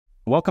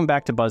Welcome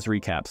back to Buzz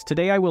Recaps.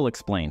 Today I will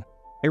explain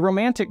a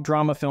romantic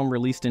drama film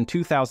released in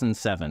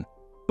 2007.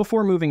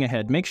 Before moving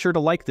ahead, make sure to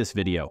like this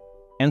video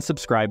and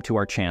subscribe to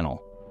our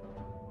channel.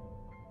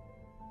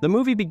 The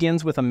movie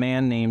begins with a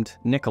man named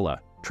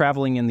Nicola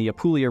traveling in the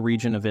Apulia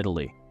region of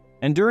Italy,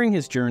 and during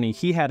his journey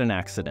he had an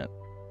accident.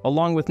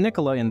 Along with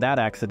Nicola in that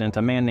accident,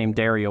 a man named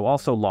Dario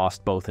also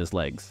lost both his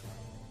legs,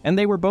 and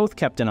they were both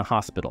kept in a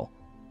hospital.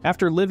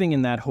 After living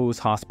in that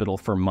hospital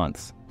for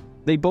months,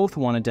 they both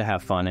wanted to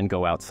have fun and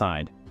go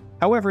outside.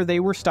 However, they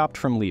were stopped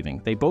from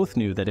leaving. They both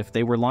knew that if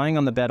they were lying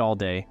on the bed all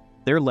day,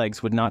 their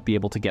legs would not be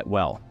able to get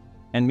well.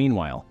 And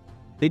meanwhile,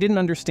 they didn't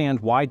understand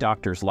why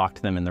doctors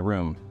locked them in the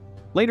room.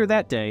 Later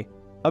that day,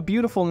 a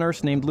beautiful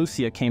nurse named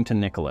Lucia came to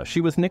Nicola.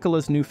 She was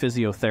Nicola's new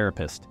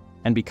physiotherapist,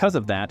 and because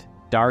of that,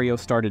 Dario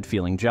started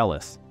feeling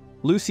jealous.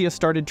 Lucia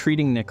started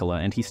treating Nicola,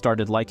 and he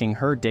started liking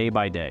her day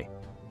by day.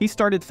 He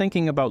started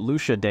thinking about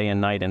Lucia day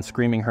and night and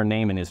screaming her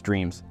name in his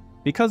dreams.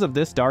 Because of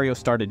this, Dario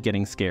started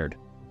getting scared.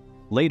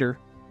 Later,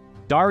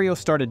 Dario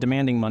started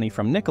demanding money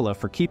from Nicola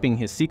for keeping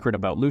his secret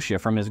about Lucia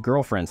from his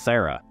girlfriend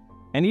Sarah.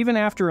 And even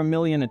after a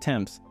million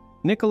attempts,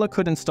 Nicola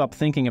couldn't stop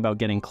thinking about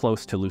getting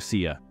close to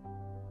Lucia.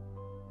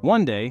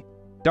 One day,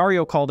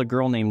 Dario called a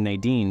girl named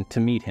Nadine to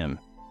meet him,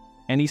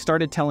 and he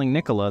started telling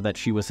Nicola that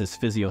she was his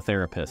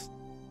physiotherapist.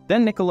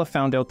 Then Nicola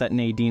found out that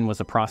Nadine was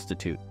a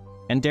prostitute,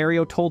 and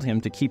Dario told him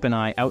to keep an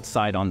eye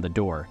outside on the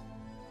door.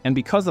 And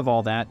because of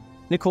all that,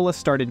 Nicola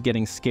started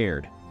getting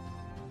scared.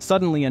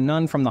 Suddenly, a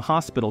nun from the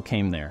hospital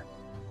came there,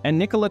 and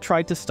Nicola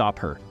tried to stop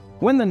her.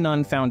 When the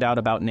nun found out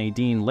about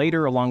Nadine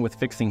later, along with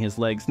fixing his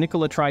legs,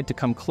 Nicola tried to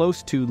come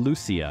close to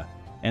Lucia,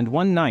 and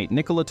one night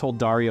Nicola told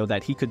Dario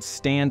that he could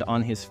stand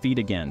on his feet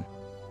again.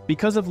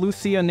 Because of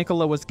Lucia,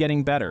 Nicola was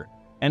getting better,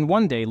 and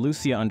one day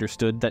Lucia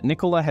understood that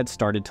Nicola had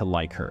started to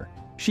like her.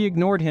 She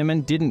ignored him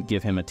and didn't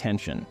give him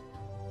attention.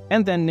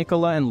 And then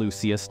Nicola and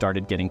Lucia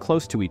started getting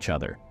close to each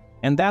other,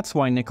 and that's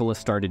why Nicola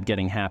started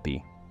getting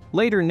happy.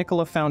 Later,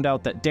 Nicola found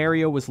out that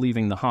Dario was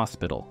leaving the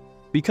hospital,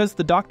 because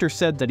the doctor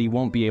said that he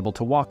won't be able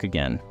to walk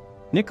again.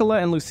 Nicola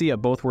and Lucia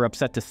both were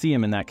upset to see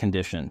him in that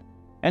condition,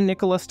 and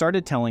Nicola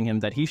started telling him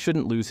that he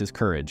shouldn't lose his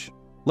courage.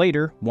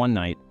 Later, one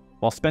night,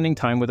 while spending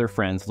time with her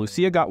friends,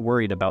 Lucia got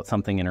worried about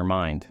something in her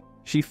mind.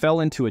 She fell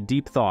into a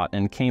deep thought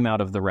and came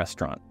out of the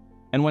restaurant.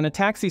 And when a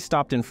taxi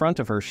stopped in front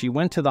of her, she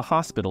went to the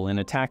hospital in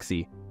a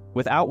taxi,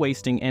 without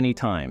wasting any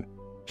time.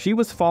 She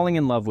was falling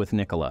in love with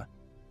Nicola,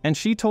 and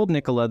she told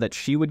Nicola that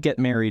she would get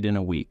married in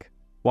a week,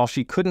 while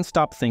she couldn't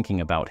stop thinking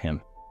about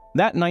him.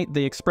 That night,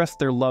 they expressed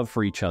their love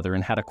for each other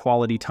and had a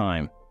quality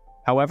time.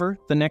 However,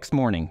 the next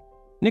morning,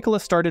 Nicola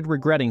started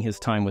regretting his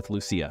time with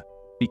Lucia,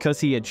 because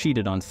he had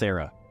cheated on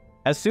Sarah.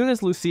 As soon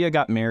as Lucia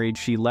got married,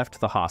 she left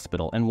the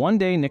hospital, and one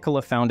day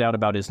Nicola found out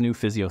about his new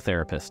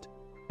physiotherapist.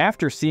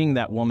 After seeing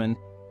that woman,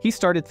 he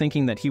started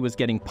thinking that he was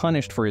getting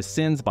punished for his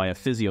sins by a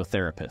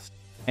physiotherapist,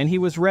 and he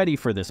was ready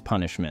for this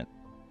punishment.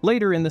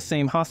 Later in the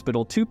same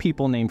hospital, two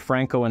people named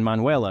Franco and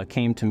Manuela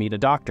came to meet a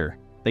doctor.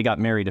 They got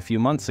married a few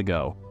months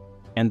ago,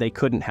 and they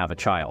couldn't have a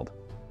child.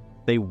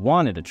 They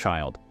wanted a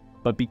child,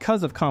 but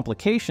because of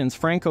complications,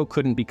 Franco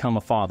couldn't become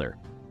a father.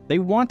 They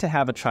want to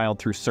have a child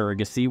through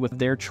surrogacy with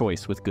their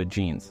choice with good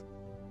genes.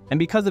 And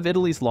because of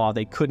Italy's law,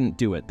 they couldn't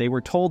do it. They were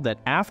told that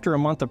after a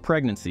month of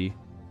pregnancy,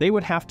 they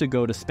would have to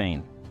go to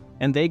Spain.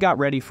 And they got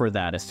ready for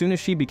that. As soon as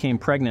she became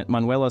pregnant,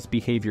 Manuela's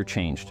behavior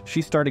changed.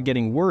 She started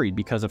getting worried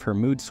because of her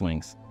mood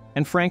swings,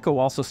 and Franco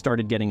also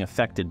started getting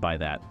affected by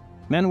that.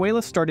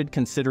 Manuela started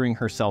considering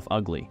herself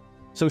ugly,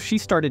 so she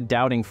started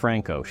doubting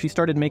Franco. She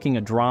started making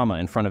a drama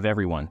in front of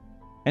everyone,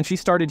 and she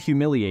started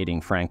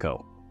humiliating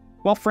Franco,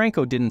 while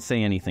Franco didn't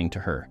say anything to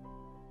her.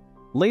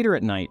 Later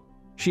at night,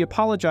 she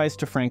apologized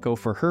to Franco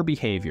for her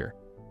behavior.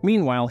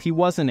 Meanwhile, he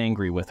wasn't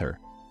angry with her.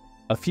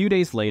 A few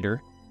days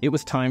later, it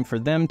was time for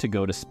them to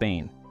go to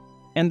Spain,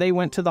 and they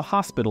went to the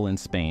hospital in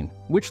Spain,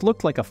 which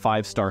looked like a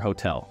 5-star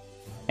hotel.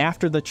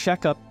 After the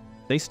checkup,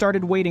 they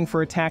started waiting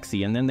for a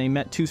taxi, and then they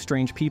met two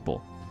strange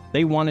people.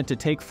 They wanted to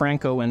take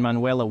Franco and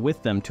Manuela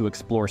with them to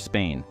explore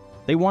Spain.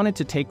 They wanted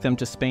to take them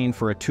to Spain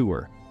for a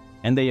tour,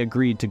 and they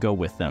agreed to go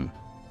with them.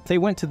 They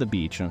went to the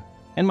beach,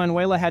 and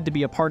Manuela had to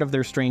be a part of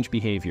their strange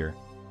behavior.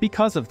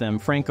 Because of them,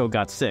 Franco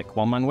got sick,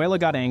 while Manuela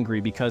got angry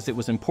because it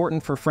was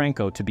important for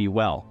Franco to be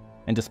well.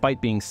 And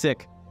despite being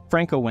sick,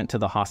 Franco went to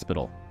the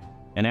hospital.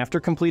 And after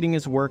completing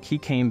his work, he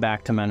came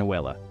back to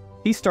Manuela.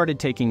 He started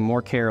taking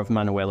more care of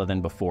Manuela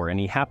than before, and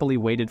he happily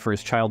waited for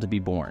his child to be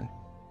born.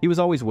 He was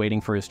always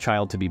waiting for his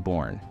child to be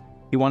born.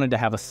 He wanted to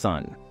have a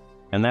son,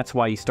 and that's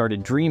why he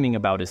started dreaming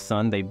about his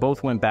son. They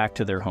both went back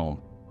to their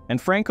home, and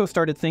Franco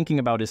started thinking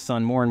about his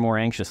son more and more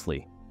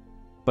anxiously.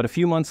 But a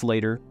few months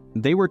later,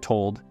 they were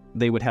told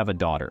they would have a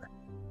daughter.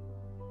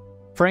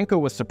 Franco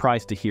was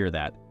surprised to hear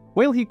that.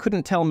 Well, he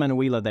couldn't tell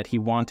Manuela that he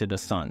wanted a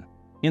son.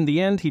 In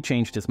the end, he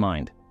changed his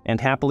mind, and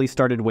happily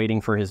started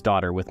waiting for his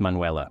daughter with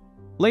Manuela.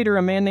 Later,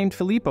 a man named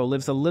Filippo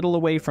lives a little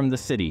away from the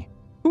city,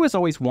 who has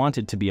always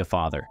wanted to be a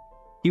father.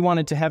 He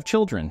wanted to have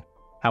children.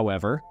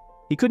 However,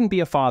 he couldn't be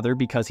a father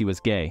because he was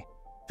gay.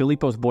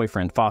 Filippo's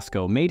boyfriend,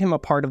 Fosco, made him a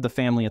part of the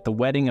family at the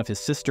wedding of his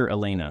sister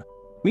Elena.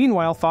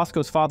 Meanwhile,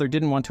 Fosco's father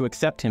didn't want to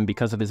accept him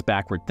because of his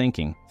backward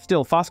thinking.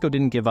 Still, Fosco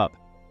didn't give up.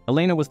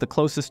 Elena was the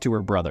closest to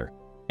her brother,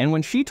 and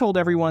when she told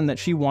everyone that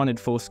she wanted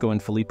Fosco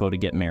and Filippo to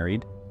get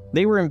married,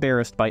 they were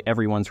embarrassed by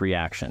everyone's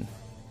reaction.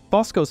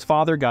 Fosco's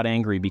father got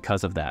angry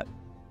because of that,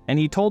 and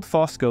he told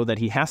Fosco that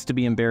he has to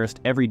be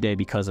embarrassed every day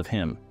because of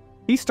him.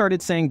 He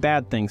started saying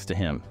bad things to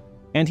him,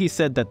 and he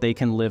said that they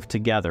can live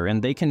together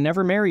and they can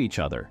never marry each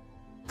other.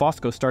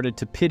 Fosco started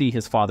to pity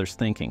his father's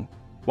thinking.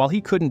 While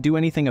he couldn't do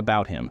anything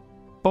about him,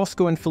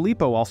 Fosco and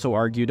Filippo also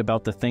argued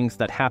about the things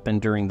that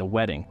happened during the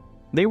wedding.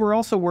 They were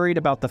also worried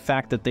about the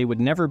fact that they would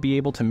never be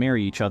able to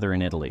marry each other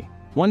in Italy.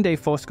 One day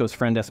Fosco's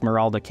friend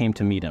Esmeralda came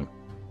to meet him,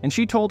 and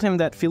she told him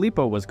that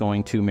Filippo was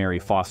going to marry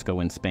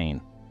Fosco in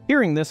Spain.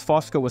 Hearing this,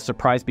 Fosco was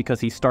surprised because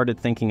he started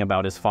thinking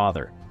about his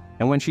father,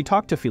 and when she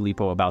talked to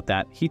Filippo about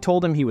that, he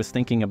told him he was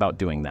thinking about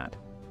doing that.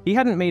 He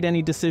hadn't made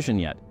any decision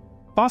yet.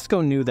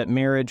 Fosco knew that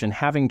marriage and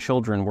having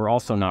children were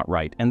also not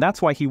right, and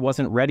that's why he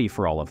wasn't ready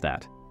for all of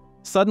that.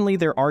 Suddenly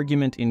their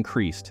argument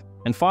increased,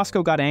 and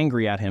Fosco got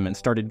angry at him and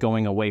started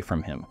going away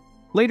from him.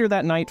 Later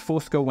that night,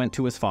 Fosco went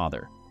to his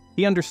father.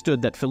 He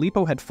understood that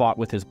Filippo had fought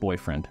with his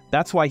boyfriend.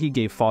 That's why he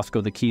gave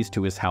Fosco the keys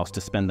to his house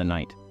to spend the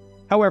night.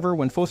 However,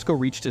 when Fosco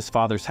reached his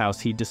father's house,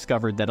 he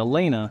discovered that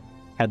Elena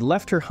had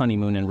left her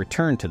honeymoon and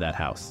returned to that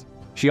house.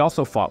 She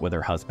also fought with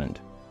her husband.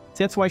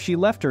 That's why she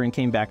left her and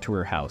came back to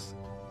her house.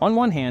 On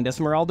one hand,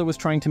 Esmeralda was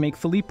trying to make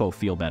Filippo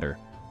feel better.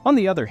 On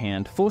the other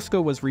hand,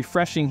 Fosco was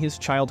refreshing his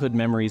childhood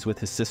memories with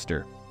his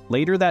sister.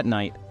 Later that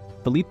night,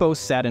 Filippo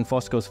sat in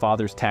Fosco's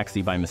father's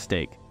taxi by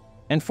mistake.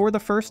 And for the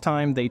first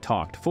time they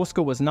talked,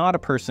 Fosco was not a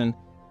person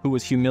who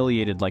was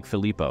humiliated like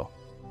Filippo.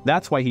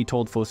 That's why he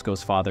told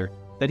Fosco's father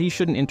that he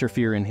shouldn't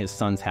interfere in his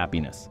son's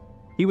happiness.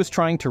 He was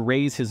trying to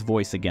raise his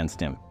voice against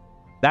him.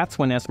 That's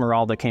when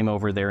Esmeralda came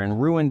over there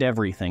and ruined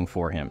everything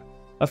for him.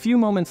 A few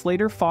moments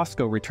later,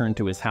 Fosco returned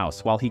to his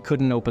house. While he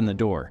couldn't open the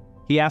door,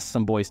 he asked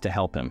some boys to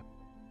help him.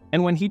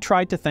 And when he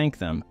tried to thank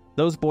them,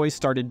 those boys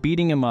started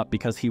beating him up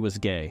because he was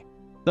gay.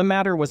 The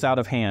matter was out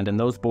of hand and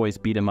those boys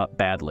beat him up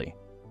badly.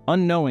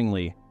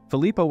 Unknowingly,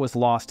 Filippo was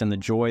lost in the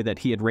joy that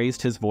he had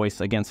raised his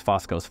voice against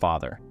Fosco's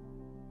father.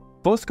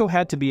 Fosco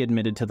had to be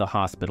admitted to the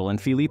hospital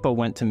and Filippo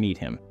went to meet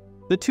him.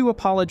 The two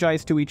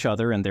apologized to each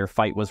other and their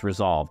fight was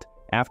resolved,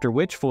 after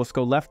which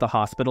Fosco left the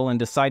hospital and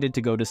decided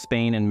to go to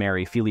Spain and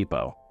marry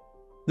Filippo.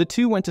 The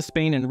two went to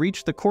Spain and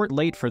reached the court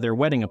late for their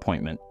wedding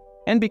appointment,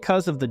 and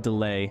because of the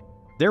delay,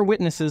 their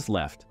witnesses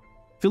left.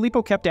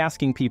 Filippo kept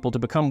asking people to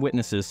become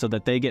witnesses so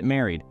that they get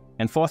married,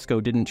 and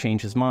Fosco didn't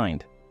change his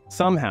mind.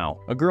 Somehow,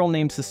 a girl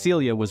named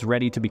Cecilia was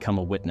ready to become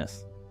a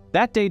witness.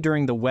 That day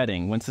during the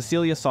wedding, when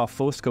Cecilia saw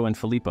Fosco and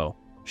Filippo,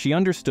 she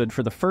understood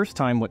for the first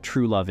time what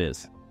true love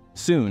is.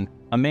 Soon,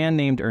 a man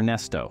named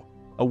Ernesto,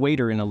 a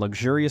waiter in a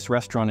luxurious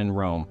restaurant in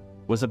Rome,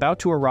 was about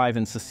to arrive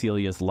in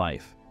Cecilia's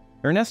life.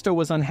 Ernesto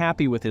was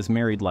unhappy with his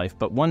married life,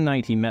 but one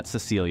night he met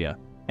Cecilia,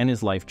 and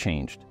his life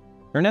changed.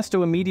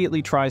 Ernesto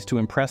immediately tries to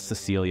impress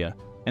Cecilia,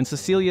 and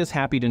Cecilia is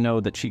happy to know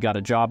that she got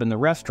a job in the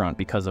restaurant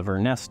because of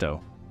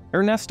Ernesto.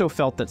 Ernesto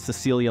felt that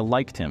Cecilia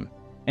liked him,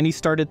 and he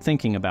started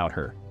thinking about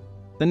her.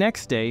 The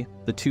next day,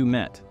 the two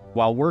met.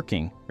 While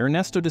working,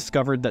 Ernesto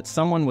discovered that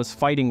someone was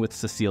fighting with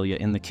Cecilia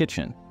in the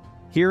kitchen.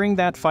 Hearing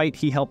that fight,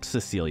 he helped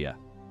Cecilia,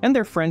 and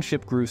their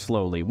friendship grew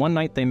slowly. One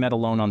night they met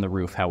alone on the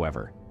roof,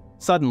 however.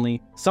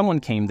 Suddenly, someone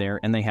came there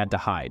and they had to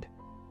hide.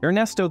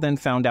 Ernesto then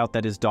found out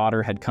that his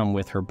daughter had come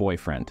with her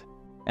boyfriend.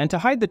 And to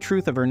hide the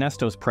truth of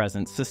Ernesto's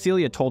presence,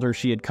 Cecilia told her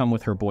she had come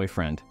with her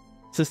boyfriend.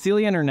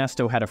 Cecilia and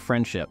Ernesto had a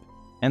friendship,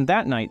 and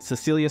that night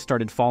Cecilia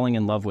started falling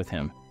in love with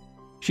him.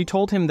 She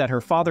told him that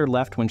her father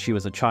left when she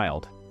was a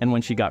child, and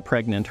when she got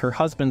pregnant, her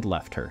husband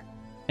left her.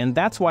 And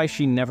that's why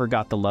she never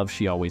got the love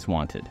she always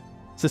wanted.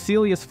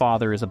 Cecilia's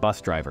father is a bus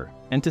driver,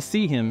 and to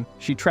see him,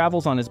 she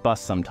travels on his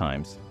bus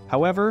sometimes.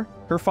 However,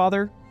 her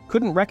father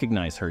couldn't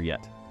recognize her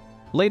yet.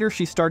 Later,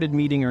 she started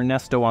meeting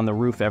Ernesto on the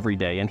roof every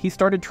day, and he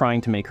started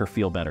trying to make her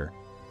feel better.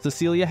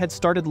 Cecilia had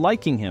started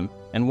liking him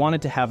and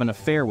wanted to have an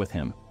affair with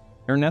him.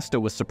 Ernesto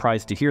was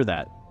surprised to hear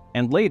that,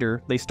 and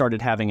later, they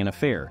started having an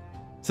affair.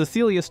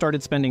 Cecilia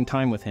started spending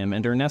time with him,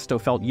 and Ernesto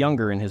felt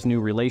younger in his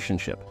new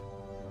relationship.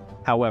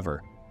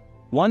 However,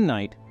 one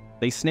night,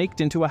 they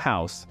snaked into a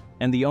house,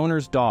 and the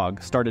owner's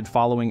dog started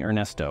following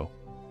Ernesto.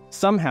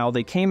 Somehow,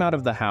 they came out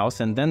of the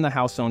house, and then the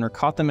house owner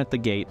caught them at the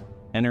gate,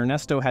 and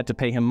Ernesto had to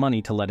pay him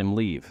money to let him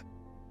leave.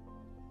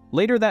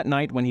 Later that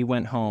night when he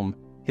went home,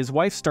 his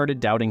wife started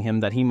doubting him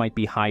that he might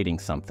be hiding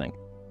something,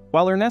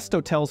 while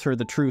Ernesto tells her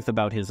the truth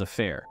about his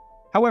affair.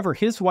 However,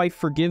 his wife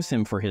forgives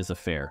him for his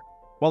affair,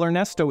 while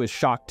Ernesto is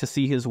shocked to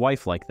see his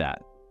wife like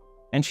that.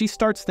 And she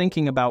starts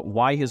thinking about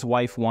why his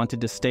wife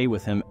wanted to stay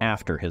with him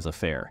after his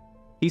affair.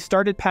 He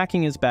started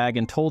packing his bag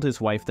and told his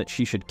wife that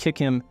she should kick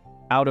him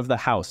out of the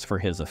house for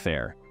his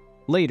affair.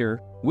 Later,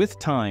 with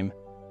time,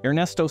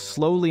 Ernesto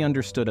slowly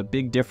understood a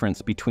big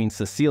difference between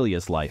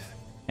Cecilia's life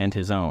and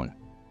his own.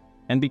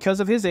 And because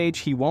of his age,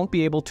 he won't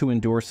be able to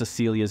endure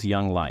Cecilia's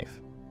young life.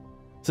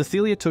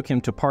 Cecilia took him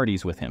to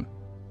parties with him,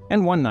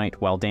 and one night,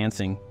 while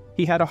dancing,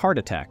 he had a heart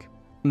attack.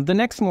 The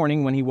next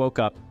morning when he woke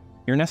up,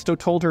 Ernesto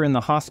told her in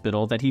the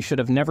hospital that he should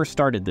have never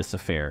started this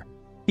affair.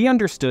 He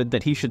understood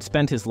that he should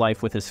spend his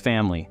life with his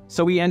family,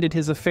 so he ended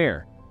his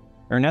affair.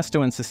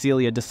 Ernesto and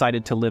Cecilia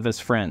decided to live as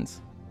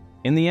friends.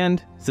 In the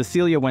end,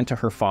 Cecilia went to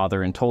her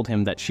father and told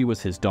him that she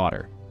was his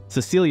daughter.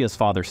 Cecilia's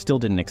father still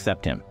didn't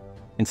accept him.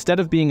 Instead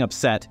of being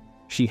upset,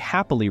 she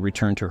happily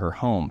returned to her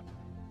home.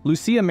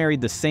 Lucia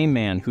married the same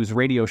man whose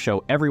radio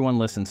show everyone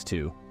listens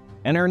to,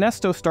 and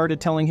Ernesto started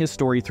telling his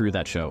story through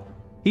that show.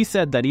 He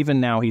said that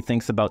even now he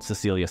thinks about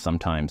Cecilia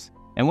sometimes,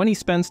 and when he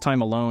spends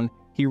time alone,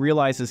 he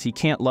realizes he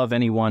can't love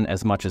anyone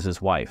as much as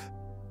his wife.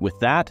 With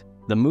that,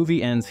 the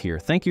movie ends here.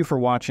 Thank you for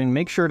watching.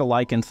 Make sure to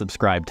like and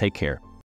subscribe. Take care.